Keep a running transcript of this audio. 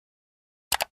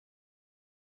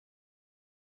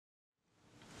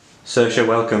Saoirse,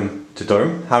 welcome to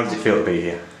Durham. How does it feel to be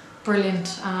here? Brilliant.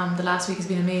 The last week has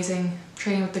been amazing.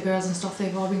 Training with the girls and stuff,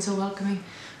 they've all been so welcoming.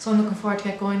 So I'm looking forward to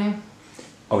get going now.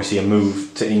 Obviously a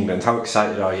move to England. How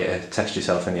excited are you to test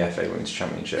yourself in the FA Women's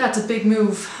Championship? Yeah, it's a big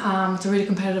move. It's a really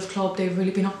competitive club. They've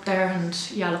really been up there, and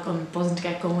yeah, look, I'm buzzing to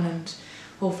get going and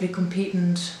hopefully compete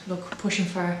and look pushing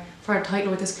for a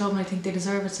title with this club, and I think they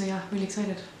deserve it. So yeah, really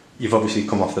excited. You've obviously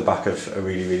come off the back of a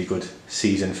really good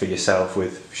season for yourself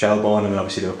with Shelbourne and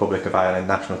obviously the Republic of Ireland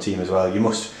national team as well. You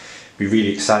must be really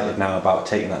excited now about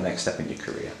taking that next step in your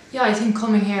career. Yeah, I think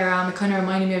coming here, it kind of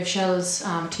reminded me of Shell's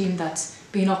team that's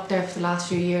been up there for the last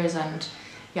few years, and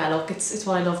yeah, look, it's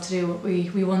what I love to do.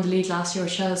 We won the league last year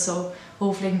with Shell, so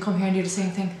hopefully I can come here and do the same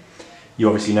thing. You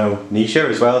obviously know Nisha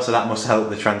as well, so that must help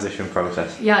the transition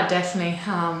process. Yeah, definitely.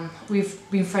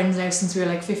 We've been friends now since we were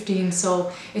like 15,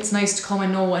 so it's nice to come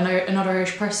and know another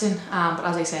Irish person. But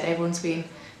as I said, everyone's been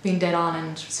dead on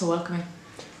and so welcoming.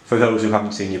 For those who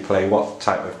haven't seen you play, what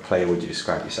type of player would you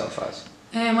describe yourself as?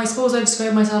 I suppose I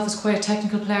describe myself as quite a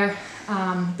technical player,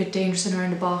 a bit dangerous in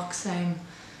around the box, and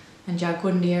yeah,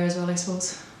 good in the air as well, I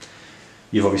suppose.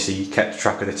 You've obviously kept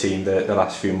track of the team the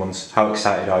last few months. How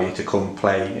excited are you to come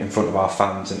play in front of our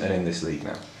fans and in this league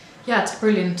now? Yeah, it's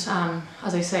brilliant.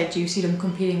 As I said, you see them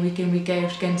competing week in, week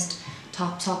out against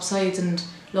top sides, and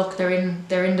look, they're in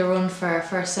the run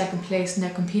for second place and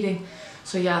they're competing.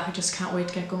 So yeah, I just can't wait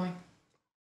to get going.